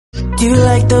Do you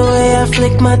like the way I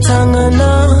flick my tongue or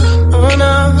no? Oh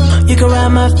no. You can ride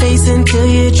my face until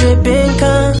you're dripping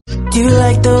cum. Do you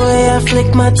like the way I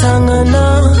flick my tongue or no?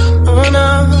 Oh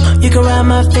no. You can ride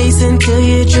my face until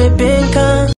you're dripping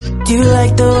cum. Do you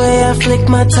like the way I flick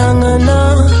my tongue or no?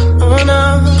 Oh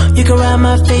no. You can ride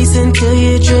my face until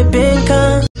you're dripping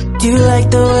cum. Do you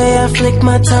like the way I flick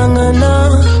my tongue or no?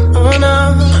 Oh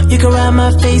no. You can ride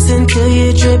my face until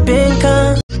you're dripping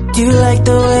cum. Do you like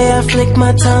the way I flick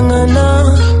my tongue or no?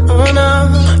 Oh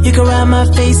no. You can ride my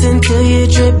face until you're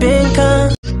dripping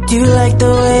cum. Do you like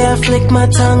the way I flick my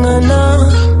tongue or no?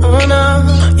 Oh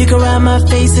no. You can ride my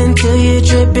face until you're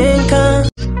dripping cum.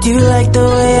 Do you like the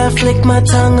way I flick my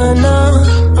tongue or no?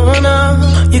 Oh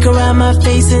no. You can ride my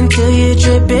face until you're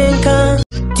dripping cum.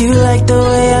 Do you like the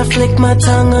way I flick my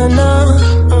tongue or no?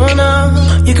 Oh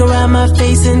no. You can ride my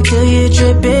face until you're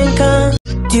dripping cum.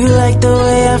 Do you like the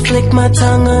way I flick my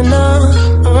tongue or no?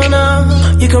 Oh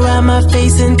no. You can ride my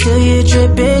face until you're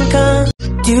dripping cum.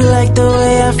 Do you like the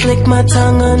way I flick my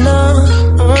tongue or no?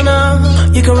 Oh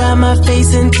no. You can ride my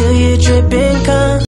face until you're dripping cum.